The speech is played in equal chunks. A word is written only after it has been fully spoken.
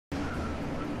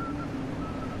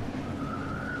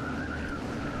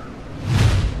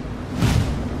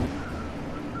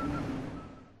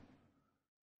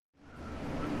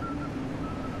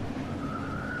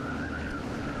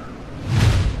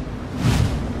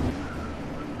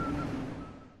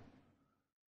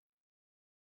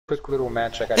quick little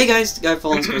match I got. Hey guys, the guy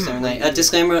following Chris every night.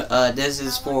 Disclaimer, this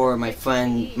is for my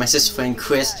sister friend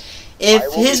Chris.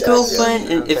 If his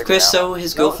girlfriend, and if Chris saw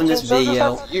his girlfriend this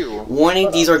video, warning,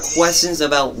 these are questions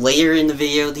about later in the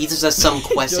video. These are just some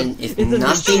questions. It's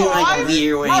nothing like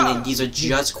weird or anything. These are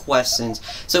just questions.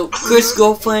 So, Chris'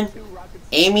 girlfriend,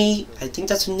 Amy, I think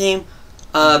that's her name.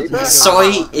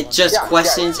 Sorry, it's just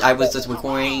questions. I was just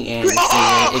recording, and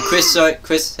Chris, say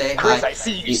hi.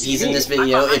 He's in this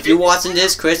video. If you're watching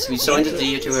this, Chris, we're showing this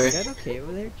video to her.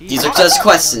 These are just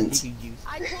questions.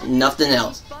 Nothing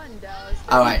else.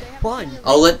 Alright.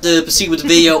 I'll let the proceed with the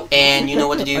video, and you know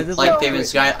what to do. Like, favorite,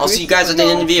 subscribe. I'll see you guys at the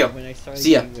end of the video.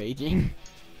 See ya. Hey,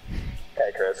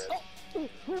 Chris.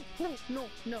 No,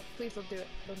 please don't do it.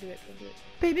 Don't do it.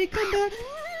 Baby, come back.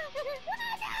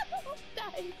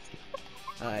 Guys.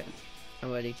 Alright,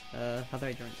 I'm ready. How do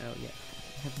I join? Oh, yeah.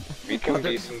 We can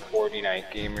be some Fortnite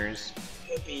gamers.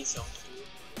 Be some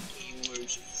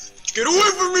gamers. Get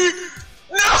away from me!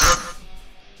 No!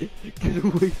 Get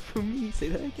away from me. Say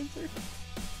that again, sir.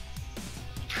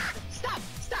 Stop!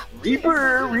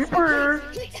 Reaper!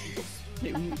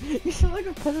 You sound like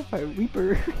a pedophile.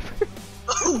 Reaper.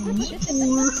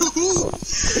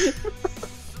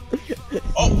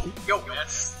 Oh, yo, man.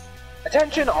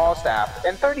 Attention all staff,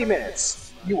 in 30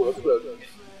 minutes, you will explode.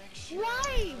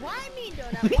 Why? Why me,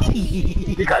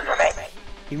 Donut? Because we're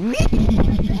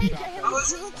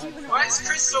Why is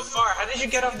Chris so far? How did you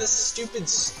get on this stupid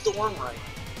storm right?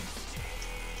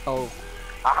 Oh.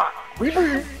 Aha!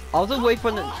 Reaper! I'll just wait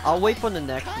for the. I'll wait for the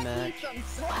next match.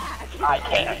 I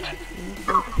can't.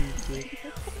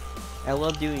 I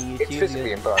love doing It's YouTube.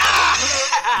 physically impossible.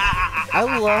 I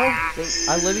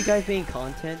love you guys being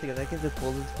content because I can just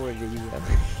pull this for a video.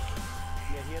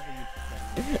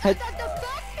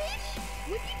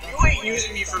 You ain't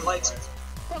using me for lights.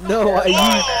 I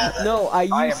use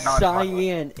am not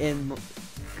Cheyenne and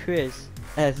Chris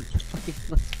as fucking.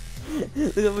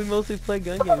 Because we mostly play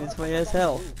gun games. It's funny as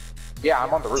hell. Yeah,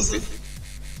 I'm on the roof, dude.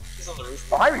 He's on the roof.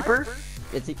 Oh, hi, Reaper!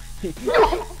 It's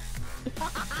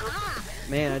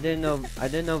Man, I didn't know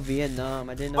Vietnam.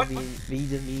 I didn't know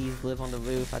Vietnamese live on the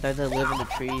roof. I thought they live in the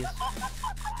trees.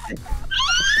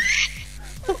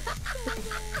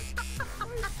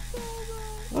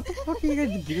 What the fuck are you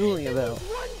guys doing about?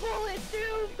 One bullet,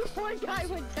 dude. One guy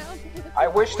went down. I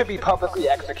wish to be publicly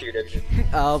executed.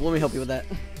 Let me help you with that.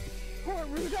 Poor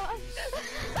Rudolph.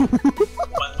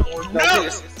 No,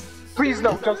 please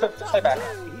no, Joseph, stay back.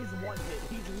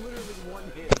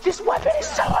 This weapon is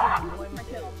so hot.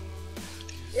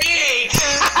 Me!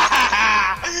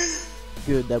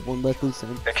 Good, that one left loose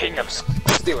end. The king of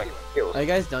stealing kills. Are you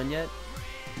guys done yet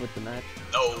with the match?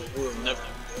 No, we'll never.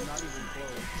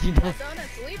 You know?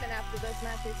 Donut's leaving after this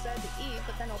match. He said to eat,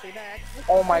 but then I'll be back.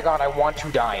 Oh my god, I want to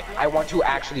die. I want to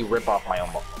actually rip off my own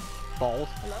Balls.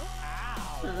 Hello?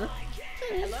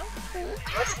 Hello?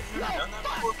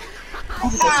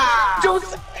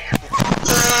 Joseph!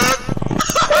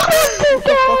 What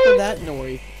the fuck is that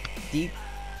noise? Deep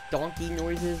donkey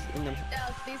noises in the.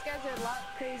 Yes, these guys are a lot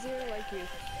crazier like you.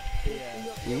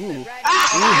 Ooh,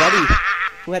 buddy.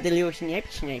 Who had the little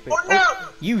sniper? Oh no!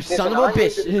 You son of a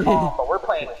bitch! But we're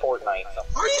playing Fortnite, so.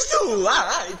 Are you still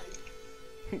alive?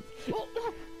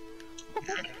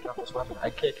 I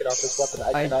can't get off this weapon.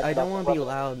 I don't want to be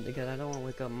loud because I don't want to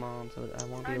wake up mom, so I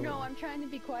won't be. I know, I'm trying to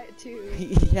be quiet too.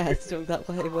 Yeah, so that's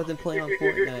why I wasn't playing on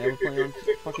Fortnite. I was playing on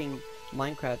fucking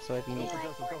Minecraft, so I can. If you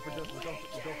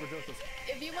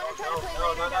want to try to play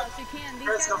later, guys, you can. These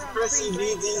guys are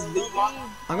on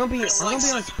I'm gonna be on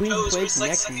spring break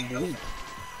next week.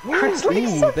 Chris,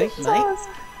 Ooh, thanks, mate.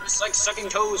 Chris likes sucking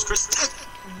toes, Chris.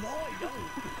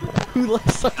 Who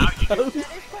likes sucking toes?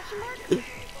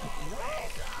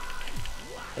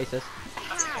 Hey, sis.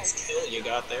 That's a nice kill you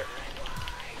got there.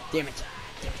 Damn it.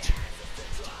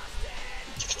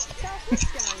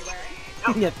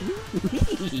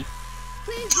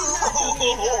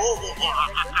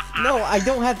 No, I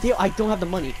don't have the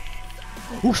money.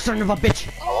 Oh, son of a bitch!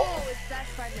 Oh, it's that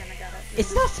Spider-Man, I got it.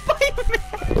 It's not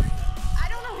Spider-Man! I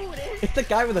don't know who it is. It's the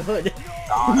guy with the hood.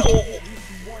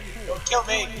 Don't kill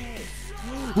me.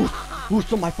 Who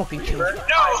stole my fucking kill? No!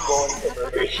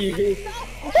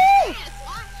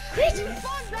 Chris, you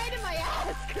spawned right in my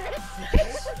ass, Chris.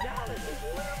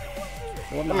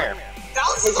 Well, Come here. That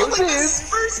was like his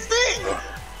first thing!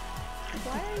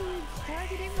 Why are you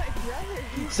targeting my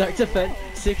brother?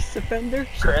 Sixth offender?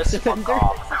 Chris, Sixth fuck offender?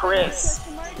 off. Chris.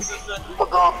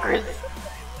 Fuck off, Chris.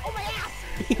 Oh my ass!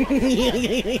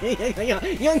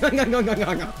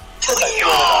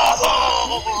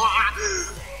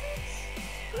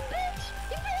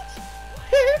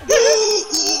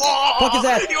 Fuck his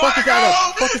ass! Fuck his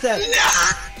ass! Fuck his ass!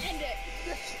 End it.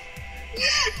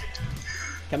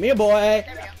 Come here, boy.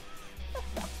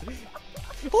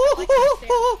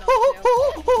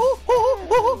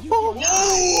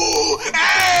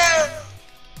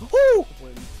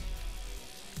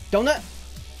 Donut,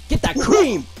 get that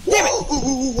cream. Damn it.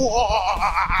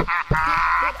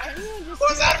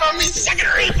 What's that about me sucking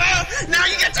repo? Now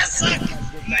you get to suck.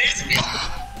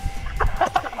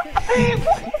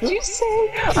 What did you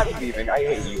say? I'm leaving. I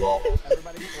hate you all.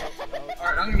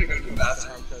 Alright, I'm gonna go to the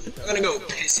bathroom. I'm gonna go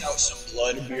piss out some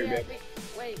blood.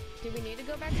 Wait, do we need to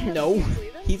go back to hub? No, He's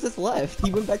leaving? he just left.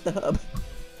 He went back to hub.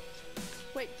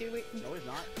 Wait, do we? No, he's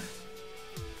not.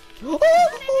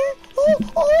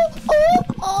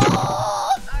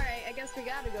 Alright, I guess we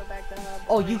gotta go back to hub.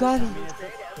 Oh, you got. I mean, it's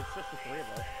just the three of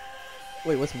us.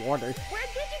 Wait, what's water? Where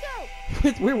did you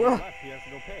go? Where were? Left, he has to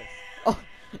go piss. Oh,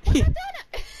 Donut!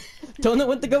 Donut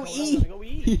went to go Donut eat. went to go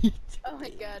eat. Oh my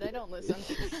god, I don't listen.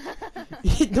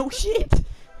 No shit.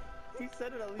 He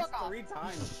said it at least Fuck off. 3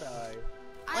 times, Ty.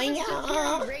 I was just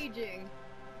hearing raging.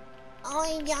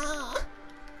 Oh yeah.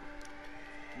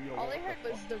 Yo, All I what heard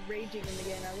the was the raging in the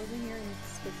game. I wasn't hearing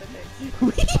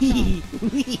specifics. Wee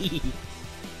wee.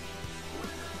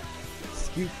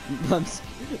 Scoop,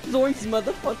 Zoinks,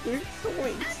 motherfucker.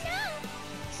 Zoinks.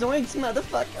 Zoinks,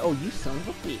 motherfucker. Oh, you son of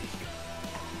a bitch.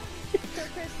 So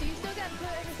Chris, do you still got to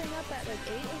put everything up at like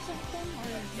 8 or something? Or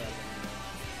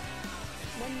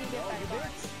when you get back on?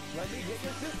 Let me get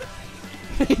your sister.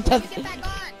 When you get back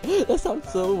on! That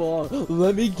sounds so long.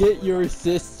 Let me get your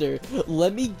sister.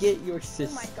 Let me get your Oh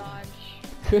sister. my gosh.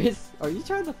 Chris, are you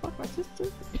trying to fuck my sister?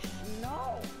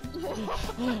 No!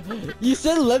 You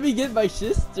said let me get my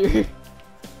sister.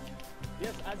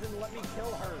 Yes, as in let me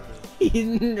kill her.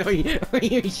 are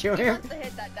you You sure? have to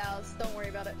hit that Dallas, don't worry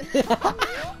about it.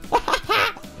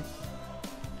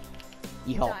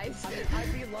 Yeehaw. Dies.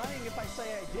 I'd be lying if I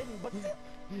say I didn't, but... I'm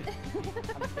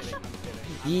kidding, I'm kidding.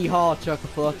 Yeehaw,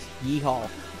 Chucklefucks. Yeehaw. I'm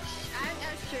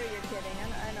sure you're kidding, I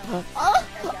know.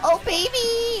 Oh, baby!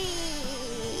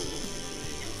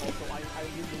 Also, I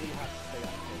usually have to stay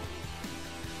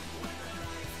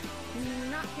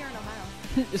on Not here in Ohio.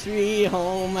 Sweet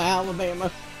home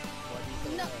Alabama.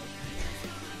 No.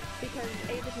 Because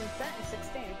age is set in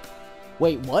 16.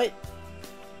 Wait, what?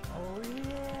 Oh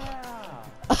yeah!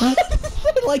 I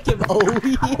like him. Oh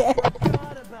yeah.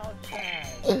 Forgot about that!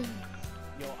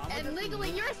 Yo, I'm And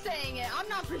legally you're saying it, I'm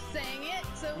not for saying it,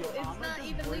 so it's not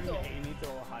even legal. Amy to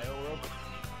Ohio real quick.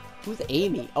 Who's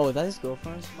Amy? Oh, is that his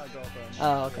girlfriend? My girlfriend.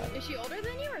 Oh, okay. Is she older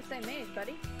than you or same age,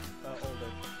 buddy?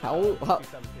 Older. How old? She's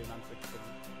 17, I'm 16.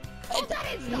 Oh, that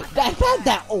is not That's not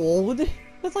that old.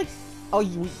 That's like, oh,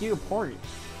 you're apart.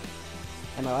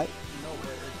 Am I right? No, but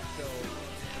it's still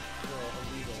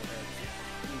illegal and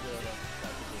either of us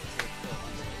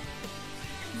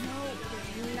No,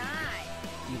 it's not.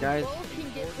 You guys. Both can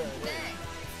get consent. in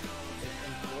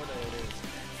Florida it is.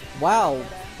 Wow.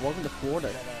 Welcome to Florida.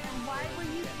 And why were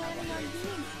you planning on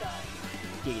doing stuff?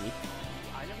 Giggity.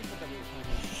 I never said that we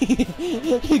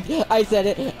were planning. I said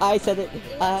it. I said it.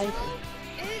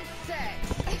 It's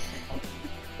sex.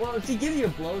 Well, if she gives you a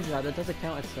blowjob, that doesn't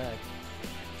count as sex.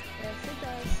 Yes, it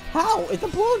does. How? It's a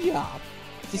blowjob.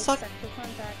 She It's sucked. sexual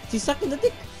contact. She's sucking the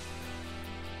dick.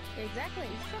 Exactly.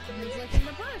 He's licking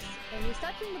the puss, and he's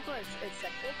touching the puss. It's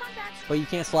sexual contact. But you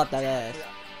can't slap that ass.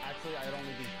 Actually, I'd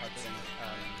only be touching,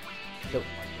 So- like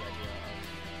the idea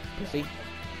Pussy. of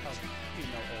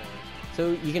female oral. So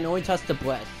you can only touch the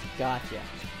breast. Gotcha.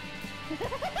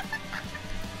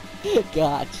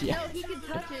 Gotcha. No, he can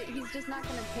touch it. He's just not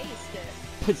gonna taste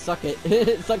it. Suck it.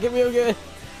 Suck it real good.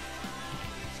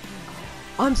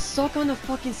 I'm stuck on the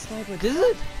fucking sniper. This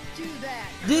is Do that,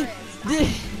 This- Chris. this-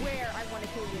 I swear I want to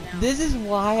kill you now. this is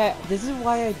why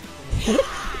I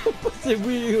puts it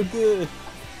real good.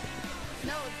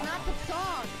 No, it's not the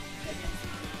song.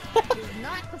 It's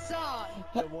not the song.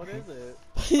 Then what is it?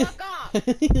 Fuck off.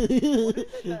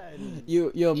 Then?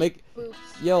 yo make Boobs.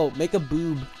 make a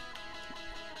boob.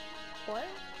 What?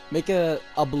 Make a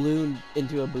balloon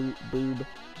into a boob.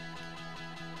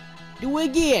 Do it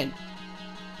again.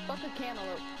 Fuck a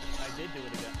cantaloupe. I did do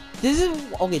it again. This is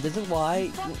okay. This is why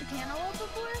Fucked a cantaloupe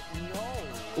before? No!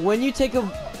 when you take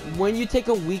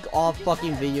a week off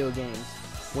fucking video games.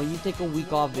 When you take a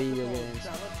week off video games.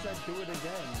 Alex said do it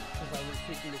again, because I was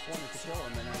taking the corner to kill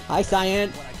him, and Hi, Cyan.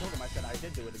 when I killed him, I said I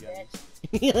did do it again.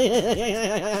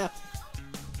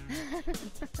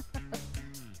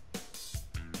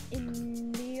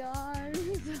 In the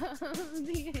arms of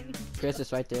the angel. Chris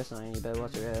is right there, Cyan. You better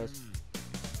watch your ass.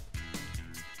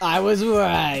 I was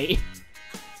right.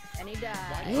 And he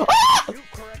died. You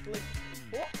correctly.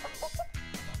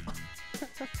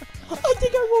 I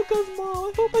think I woke up, Mom. I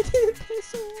hope I didn't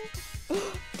piss her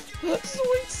off.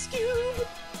 Soy Scoob!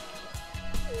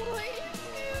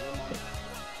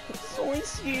 Soy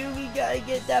Scoob, you gotta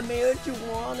get that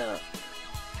marijuana.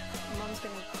 Mom's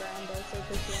gonna ground us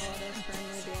over yell at us for me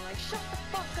being like, shut the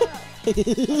fuck up! I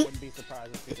wouldn't be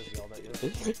surprised if she just yelled at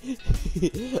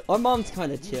you. Our mom's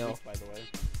kinda chill. By the way.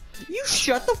 You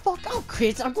shut the fuck up,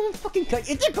 Chris! I'm gonna fucking cut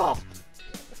your dick off!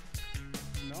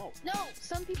 No. No,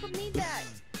 some people need that.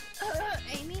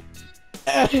 Amy,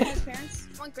 as parents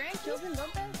want grandchildren,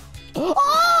 don't they?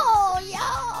 Oh,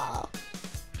 yeah!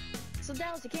 So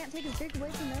Dallas, you can't take his dick away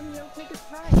from him. You'll take his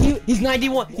pride. He's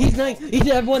 91. He's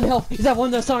at 1 health. He's at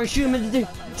 1 health. Sorry, shoot him in the dick.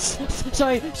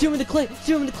 Sorry, shoot him in the clit.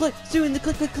 Shoot him in the clit. Shoot him in the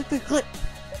clit. Clit. Click, click, click, click.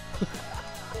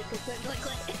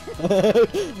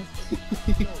 I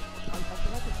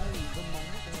forgot to tell you, the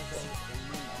moment that I said Amy,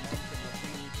 my mom said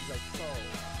nothing, she's like, so,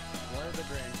 where are the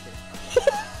grandkids?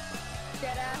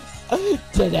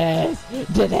 Deadass.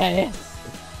 Deadass.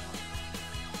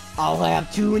 I'll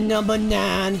have 2 number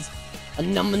 9s. A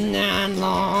number 9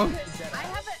 long.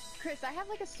 Chris, I have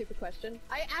like a stupid question.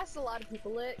 I asked a lot of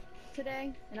people it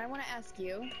today, and I want to ask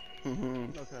you.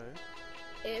 Okay.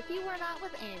 If you were not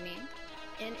with Amy,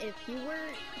 and if you were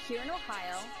here in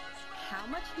Ohio, how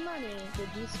much money would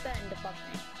you spend to fuck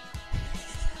me?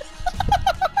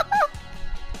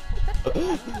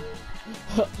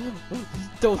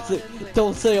 Don't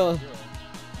say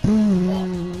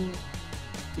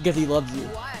because he loves you.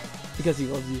 Why? Because he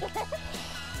loves you. Well, I mean,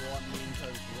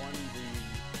 because one, we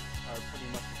are pretty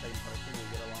much the same person, we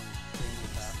get along pretty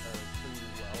fast, or pretty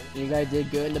well. You guys did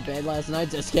good in the bed last night,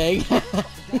 just kidding. Here's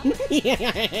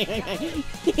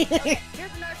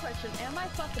another question. Am I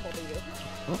fuckable to you?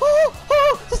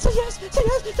 Oh, say yes,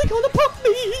 they're gonna pump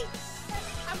me.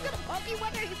 I'm gonna pump you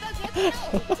whether he says yes or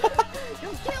no.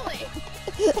 You'll kill him.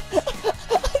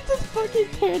 I just fucking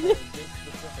can't. This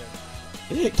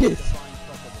specific, define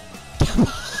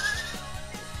fuckable.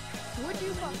 Would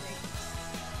you fuck me?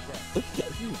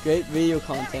 Great video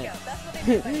There we content. go. That's what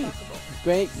I mean by fuckable.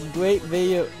 Great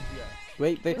video.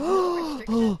 Great video. I'd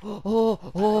say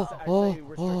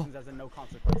restrictions as in no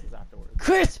consequences afterwards.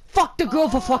 Chris, fuck the girl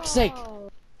for fuck's sake. Oh.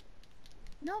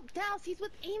 No, Dallas, he's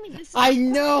with Amy. This is I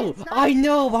know, it's not- I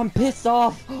know, I'm pissed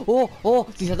off. Oh,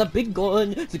 she has a big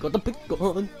gun. She got the big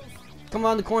gun. Come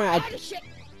around the corner. Ah, shit.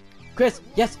 Chris,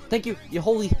 yes, thank you. You're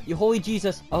holy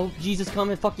Jesus. Oh, Jesus, come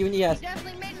and fuck you in the ass. You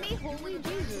definitely made me holy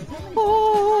Jesus.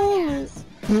 Oh. Yes.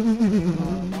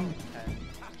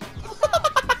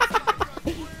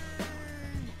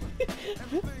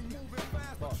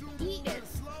 Eat it.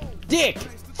 Dick.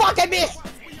 Fuck, I missed.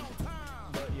 But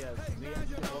yes, the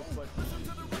answer to both questions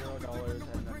is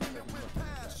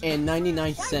 $0 And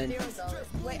 99 Why cents.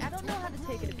 $0? Wait, I don't know how to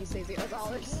take it if you say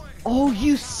 $0. Oh,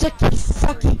 you sucky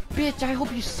bitch. I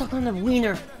hope you suck on the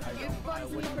wiener. You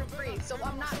fucked me for free, so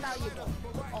I'm not valuable.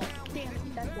 Oh, damn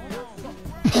it, that did not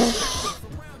seem.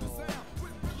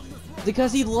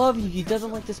 Because he loves you. He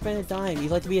doesn't like to spend a dime. He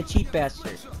likes to be a cheap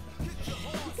bastard.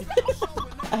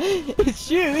 It's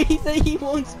true. He said he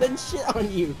won't spend shit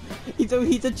on you. He's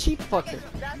a cheap fucker.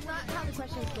 That's not how the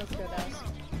question is supposed to go, Dallas.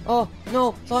 Oh,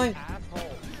 no, sorry.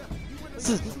 Asshole. This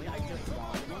is- I just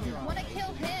won. I wanna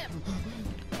kill him.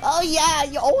 Oh yeah,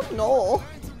 oh no.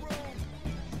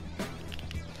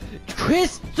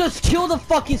 Chris, just kill the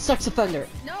fucking sex offender.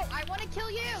 No, I wanna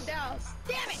kill you, Dallas.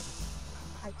 Damn it.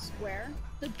 I swear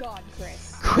to God,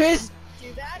 Chris. Chris,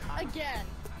 Do that again.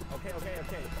 Okay. I won't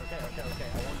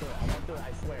do it.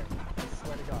 I swear. I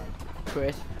swear to God.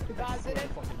 Chris, You positive?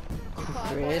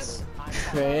 Chris, I'm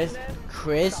Chris, positive.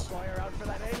 Chris, Stop going around for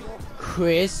that angle.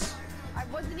 Chris, I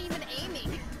wasn't even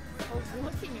aiming. I was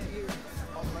looking at you.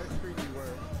 On my screen you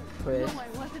were. Chris, No, I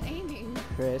wasn't aiming.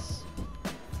 Chris.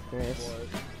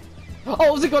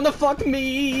 Oh, is it gonna fuck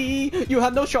me? You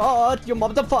have no shot, you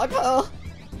motherfucker.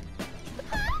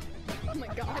 Oh my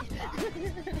God.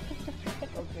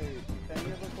 Okay,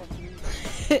 any other questions?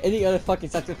 Any other fucking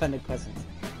sex offender questions?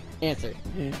 Answer.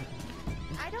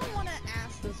 I don't want to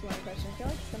ask this one question. I feel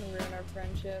like it's gonna ruin our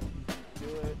friendship. Do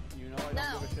it. You know I don't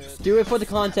No. give a shit. Do it for the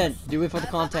content. Do it for the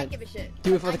I content. give a shit.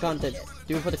 Do it for I the give a content. shit.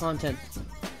 Do it for the content.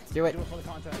 Do it. Do it for the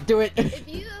content. Do it. If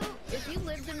you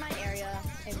lived in my area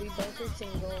and we both were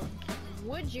single,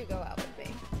 would you go out with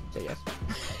me? Say yes.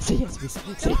 Say yes, please.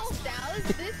 Say No, yes. Dallas.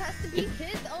 This has to be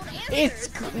his own answer. It's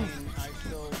I mean, I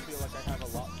still feel like I have a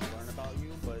lot to learn about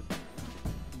you, but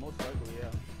most likely,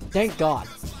 yeah. Thank God.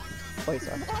 Wait,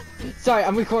 sorry. Sorry,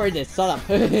 I'm recording this. Shut up.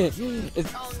 It's-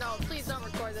 Oh no! Please don't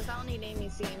record this. I don't need Amy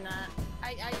seeing that.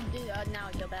 I do. Now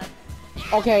I feel bad.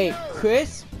 okay, No.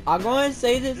 Chris. I'm gonna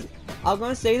say this in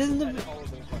the. All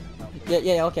of those questions out.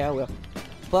 Yeah. Okay, I will.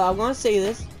 But I'm gonna say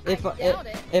this. I If doubt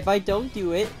it. If I don't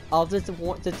do it, I'll just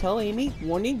want to tell Amy,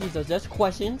 warning, these are just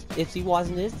questions. If she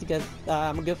watching this, because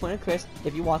I'm a good friend of Chris.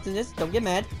 If you're watching this, don't get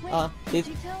mad. Wait, did if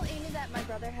you tell Amy that my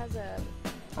brother has a...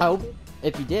 oh,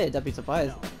 if you did, that'd be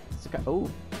surprised. No. Oh,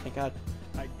 my God.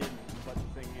 I didn't, but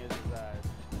the thing is that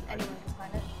Anyone can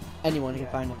find it. Anyone can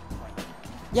find it.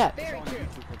 Yeah. Very It's on true.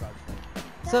 YouTube, for God's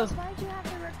sake. So- That's why'd you have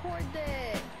to record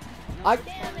this? I-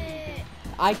 Damn it!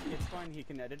 It's fine, he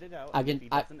can edit it out. I and can- if he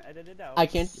doesn't edit it out, I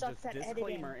can- just Sucks at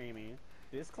disclaimer, Amy.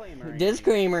 Disclaimer. Amy.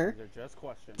 Disclaimer. These are just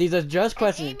questions. These are just And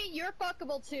questions. Amy, you're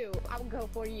fuckable too. I'll go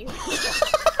for you.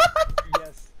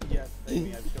 Yes,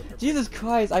 Amy, I've showed her Jesus pictures.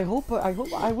 Christ, I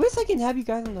wish I can have you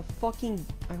guys on the fucking,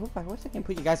 I wish I can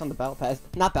put you guys on the Battle Pass.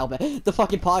 Not Battle Pass, the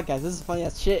fucking podcast. This is funny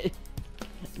as shit.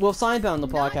 Well, Signbound on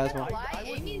the Not podcast gonna one. lie, I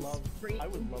would Amy's love, free. I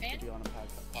would love and to be on a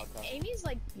podcast. Amy's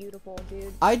like beautiful,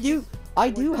 dude. I do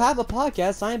have a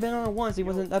podcast. Signbound on it once. It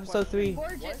was in episode 3.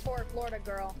 Gorgeous for a Florida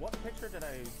girl. What picture did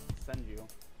I send you?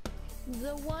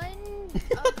 The one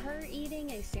of her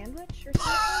eating a sandwich or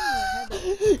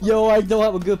something? Yo, I don't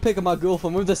have a good pic of my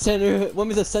girlfriend. Want me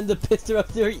to send the picture up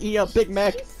there eat a Big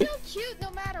Mac? She's still cute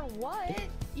no matter what.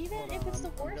 Even Hold if on, it's the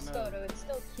I'm worst gonna- photo, it's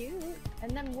still cute.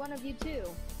 And then one of you too.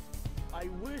 I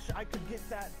wish I could get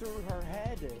that through her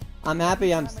head. I'm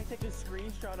happy I'm... Every time I take a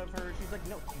screenshot of her, she's like,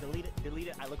 no, delete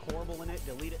it, I look horrible in it,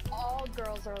 delete it. All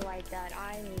girls are like that.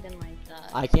 I'm even like that.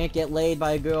 I can't get laid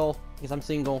by a girl because I'm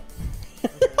single.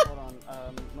 Okay, hold on,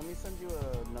 let me send you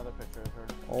another picture of her.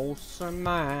 Awesome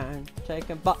man,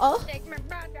 taking by... Oh! Take me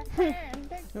by the hand.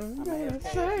 I'm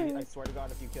AFK, I swear to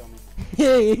God if you kill me.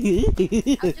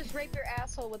 I'll just rape your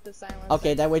asshole with the silence.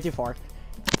 Okay, that way too far.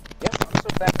 Yes, I'm so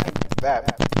bad.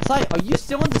 Sai, are you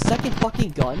still on the second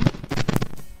fucking gun? No,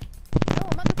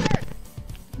 I'm on the third.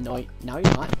 No, now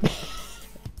you're not.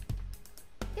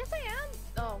 Yes, I am.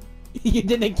 Oh. You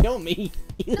didn't kill me.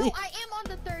 No, I am on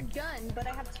the third gun, but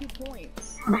I have 2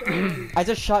 points. I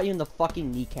just shot you in the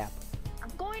fucking kneecap. I'm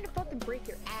going to fucking break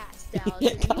your ass, Dallas. You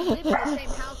live in the same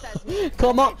house as me.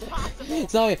 Come on. It's possible.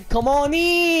 Sorry, come on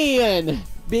in!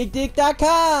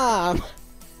 BigDick.com!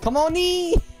 Come on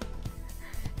in!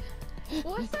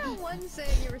 What's that one saying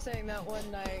you were saying that one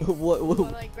night? What? Well,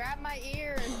 like, grab my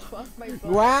ear and fuck my butt.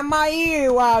 Grab my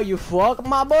ear while you fuck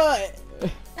my butt!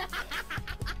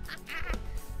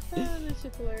 Oh, this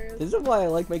shit's hilarious. This is why I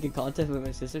like making content with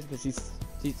my sister, because she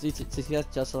has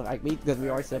just like me, because we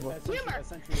are similar. I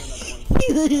sent you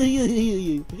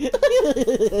another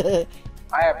one.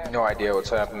 I have no idea what's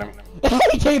happening.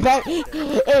 He came back! Hey,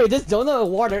 this donut of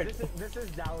water! This is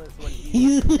Dallas when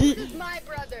he... This is my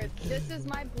brother. This is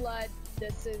my blood.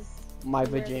 This is My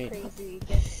where the vagina. crazy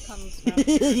gift comes from.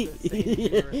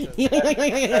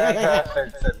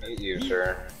 Fantastic to meet you,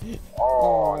 sir.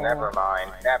 Oh, never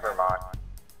mind. Never mind.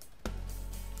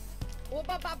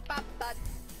 Whoop-a-bop-bop-bop.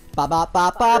 Ba ba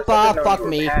ba ba ba, fuck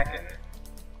me.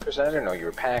 Chris, I didn't know you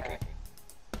were packing.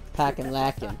 Packing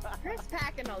lacking. Chris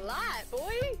packing a lot,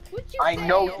 boy. What you I say?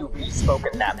 know you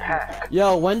bespoken that pack.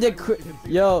 Yo, when did Chris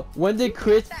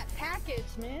That package,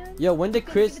 man. Yo, when did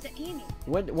Gotta Chris give it to Amy.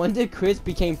 when did Chris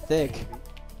became thick?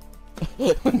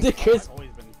 When did Chris I've always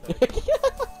been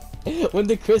thick. when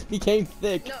did Chris became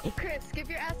thick? No, Chris, give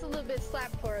your ass a little bit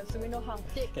slap for us so we know how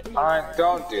thick you are.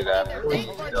 Don't do that. Either Please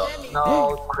thick or don't. Demi.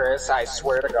 No, Chris, I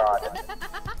swear to God.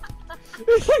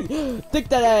 Thick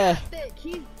that ass. Thick.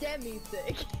 He's demi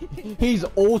thick. He's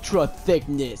ultra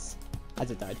thickness. I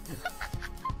just died.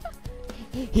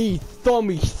 He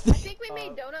thummy I thick. think we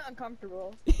made Donut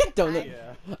uncomfortable. Donut.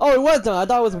 Yeah. Oh, it was donut. I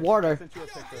thought it was I water. sent you a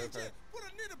picture of her.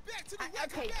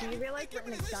 Okay, do you realize we're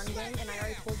in a gun game and I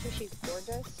already told you she's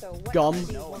gorgeous, so what Gum? else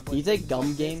do you No, want? but You say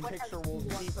gum game? This picture will,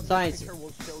 Science. This picture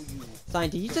will show you. Sign,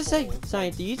 did you just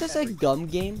say gum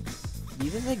game? Did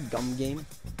you just say gum game?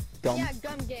 Gum. Yeah,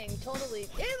 gum game, totally.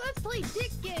 Hey, let's play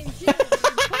dick game too. You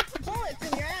put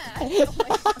bullets in your ass.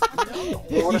 Oh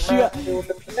my You shoot out, Do with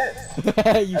the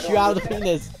penis. you shoot out the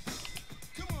penis.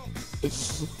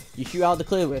 You shoot out the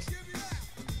clitoris.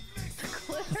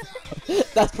 God.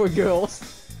 That's for girls.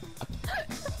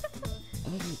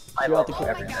 I Shoot out love the Oh my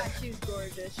everything. god, she's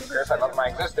gorgeous. She Chris, I love my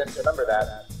existence. Remember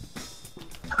that.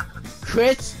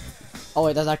 Chris? Oh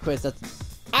wait, that's not Chris. That's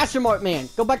Astronaut Man.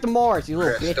 Go back to Mars, you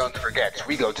little Chris, bitch. don't forget,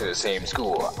 we go to the same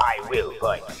school. I will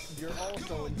find you. You're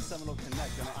also in Seminole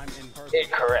Connect, and I'm in person.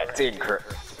 Incorrect,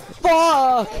 incorrect. Fuck!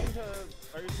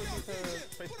 Are you switching to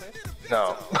face-to-face?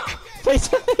 No. Face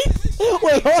to face.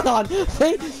 Wait, hold on.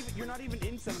 Face. You're not even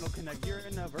in Seminole Connect, you're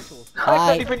in virtual school. I'm I-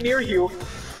 not even near you.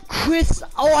 Chris.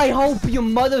 Oh, I hope your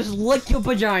mother's lick your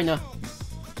vagina.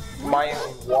 My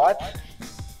what?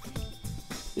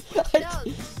 No,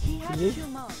 he has 2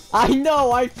 moms. I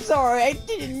know. I'm sorry. I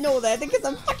didn't know that because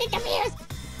I'm fucking confused.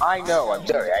 I know, I'm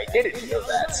sorry, I didn't know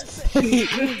that.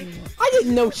 I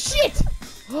didn't know shit!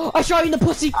 I shot you in the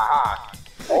pussy! Aha.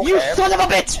 Okay. You son of a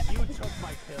bitch! You took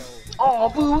my kill. Oh,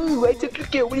 boo! I took your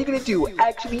kill. What are you gonna do?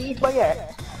 Actually eat my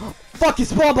ass? Fucking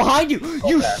spawn behind you!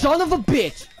 You Okay. son of a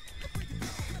bitch!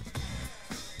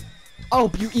 I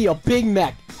hope you eat a Big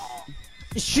Mac.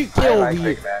 She I killed like me.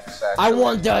 Big Macs. Actually. I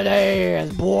want that ass,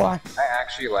 boy. I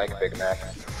actually like Big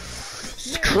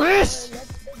Macs. Chris!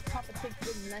 Let's big Papa take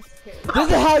big mess here. This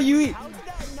is how you eat. How did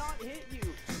that not hit you?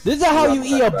 This is how you Love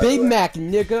eat that, a by Big the way. Mac,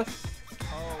 nigga.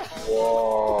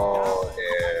 Whoa,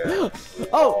 yeah.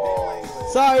 Oh,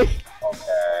 sorry.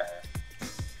 Okay.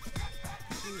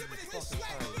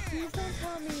 Please don't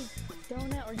tell me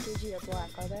Donut or Gigi are black,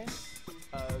 are they?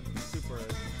 Super.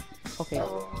 Okay.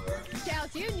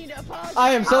 Scouts, you need to apologize.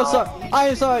 I am so sorry. I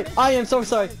am sorry. I am so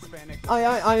sorry. Hispanic.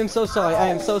 I am so sorry. I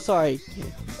am so sorry.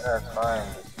 That's fine.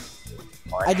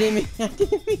 I didn't mean I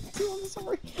didn't mean to. I'm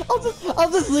sorry.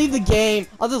 I'll just leave the game.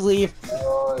 I'll just leave.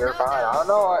 Oh, you're fine. I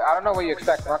don't know what you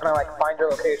expect. I'm not gonna like find your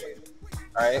location.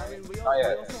 Alright? I mean, we Not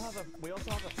yet. also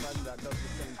have a friend that does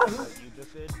the same thing that you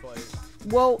just did,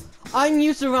 but Well, I'm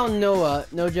used to around Noah.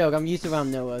 No joke. I'm used to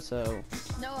around Noah. So.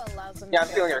 Noah allows them Yeah, to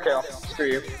I'm stealing your kill. Screw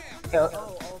you.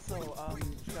 oh, also, Shy,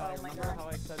 Oh my remember God. how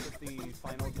I said that the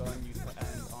final gun used to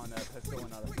end on a pistol and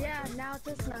not a sniper? Yeah, now it's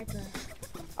a sniper.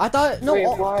 I thought no. Wait,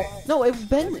 oh, why? no, it's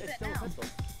been. It's still a pistol.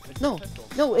 It's No, a pistol.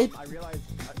 no, it- I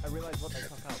realized what they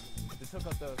took out. They took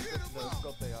out the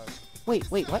scope they are. Wait,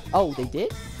 what? Oh, they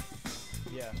did?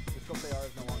 Yeah, the scope they are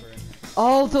is no longer in here.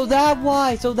 Oh, so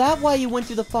that why you went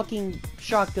to the fucking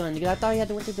shotgun? Because I thought he had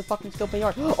to went to the fucking scope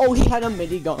AR. Oh, he had a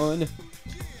minigun.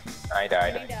 I He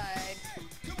died. died.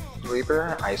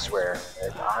 Reaper, I swear,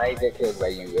 if I get killed by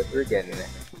you ever again,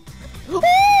 Oh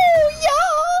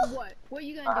yeah. What? What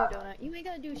you gonna do, Donut? You ain't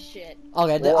gonna do shit.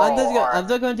 Okay, I'm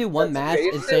just gonna do one match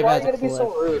and save why as you a gotta be clip.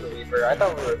 so rude, Reaper? I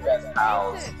thought we were best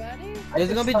pals. Hey, buddy. There's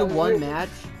gonna be the one match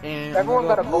and Everyone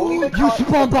got a bully the You con-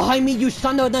 spawned behind me, you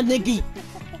son of a nigga!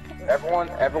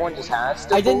 Everyone just has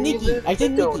to I did bully Nikki, the I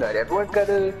did Nikki. donut.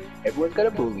 Everyone's got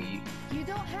a bully. You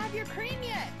don't have your cream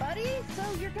yet, buddy. So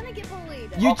you're gonna get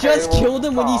bullied. You Okay, just well, killed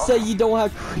him when he aw. said you don't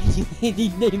have crazy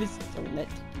his name is Donut.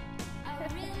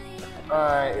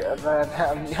 Alright,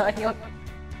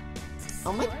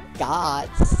 Oh my god,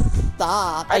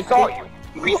 stop. I saw think-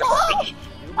 you, you piece of garbage.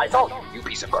 I saw you, you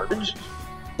piece of garbage.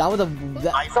 That was a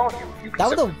I saw you, you piece that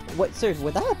was of a what seriously,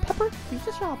 was that a pepper? You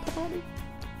just shot a pepper at me?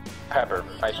 pepper.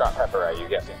 I shot pepper at you,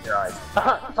 yes, in your eyes.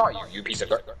 I saw you, you piece of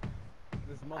garbage.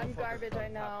 This I'm motherfucker's garbage, I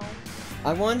know.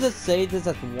 I wanted to say this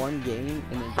as one game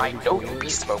and then go I know you record be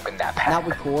it. smoking that Not pepper.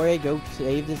 record it, go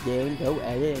save this game, go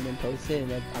edit and then post it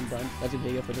and then I'm done. That's a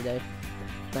video for today.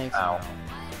 Thanks. Ow.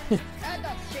 Add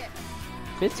that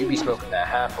shit. You be smoking that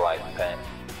Half-Life pen.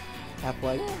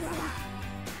 Half-Life.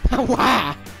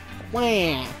 Wah!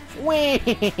 Wah! Wah! Alright,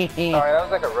 that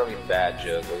was like a really bad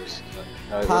joke. It was,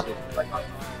 Pop- like,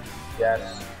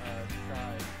 yes.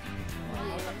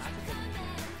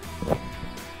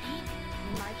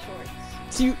 My shorts.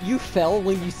 So you fell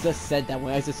when you just said that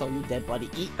when I just saw you dead buddy.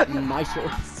 Eat my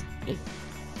shorts.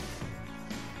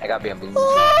 I got bamboo.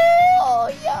 Oh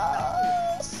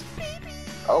yes, baby.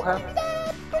 Okay. Also,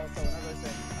 another thing,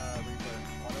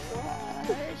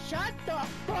 Reaper. Shut the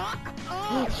fuck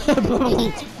up!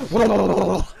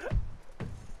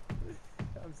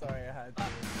 I'm sorry, I had to.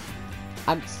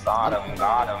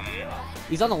 Got him.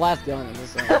 He's on the last gun in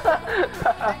this one.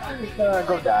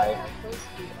 Go die.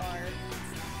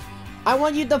 I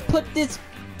want you to put this.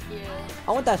 Yeah.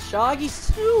 I want that shaggy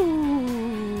suit.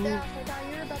 Yeah, I thought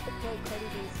you were about to quote Cardi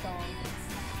B's song.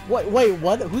 Wait,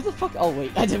 what? Who the fuck? Oh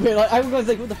wait, I didn't realize. I was going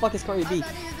to say, who the fuck is Cardi I B?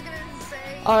 thought he was gonna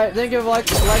say. Alright, thank you for like,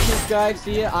 and subscribe.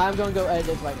 See ya. I'm gonna go edit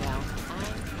this right now.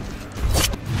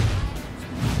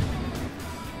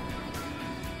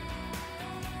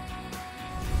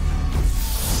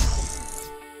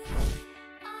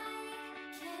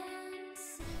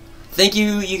 Thank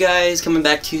you guys coming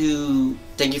back to,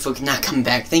 thank you for not coming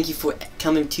back, thank you for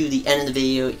coming to the end of the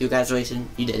video. You guys listened,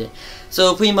 you did it.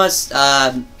 So pretty much,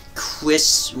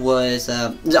 Chris was,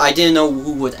 I didn't know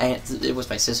who would answer, it was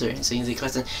my sister answering the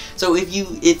question. So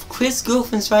if Chris'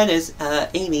 girlfriend's friend is,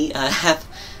 Amy, have,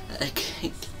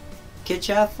 good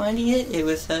job finding it. It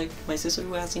was, my sister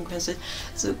who asked the question.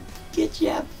 So good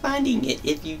job finding it.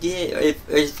 If you did,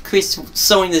 or if Chris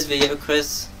showing this video,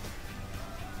 Chris,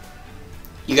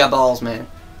 you got balls, man.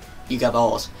 You got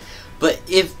balls. But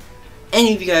if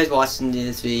any of you guys watching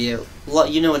this video,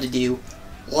 you know what to do.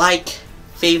 Like,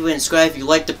 favorite, and subscribe. If you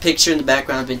like the picture in the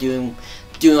background, I've been doing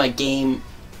like gaming,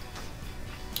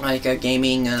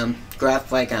 not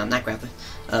graphic,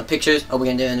 pictures. Oh, we're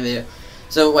gonna do it in the video.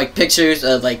 So like pictures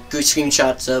of like good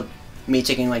screenshots of me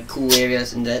taking like cool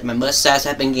areas, and that my mustache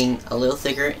have been getting a little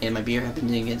thicker and my beard have been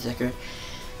getting thicker.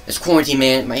 It's quarantine,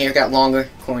 man. My hair got longer.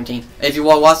 Quarantine. If you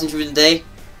are watching through the day,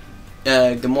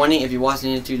 good morning. If you're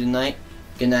watching it through the night,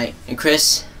 good night. And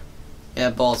Chris,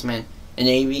 balls, man. And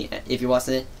Navy, if you're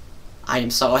watching it, I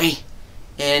am sorry.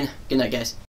 And good night,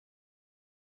 guys.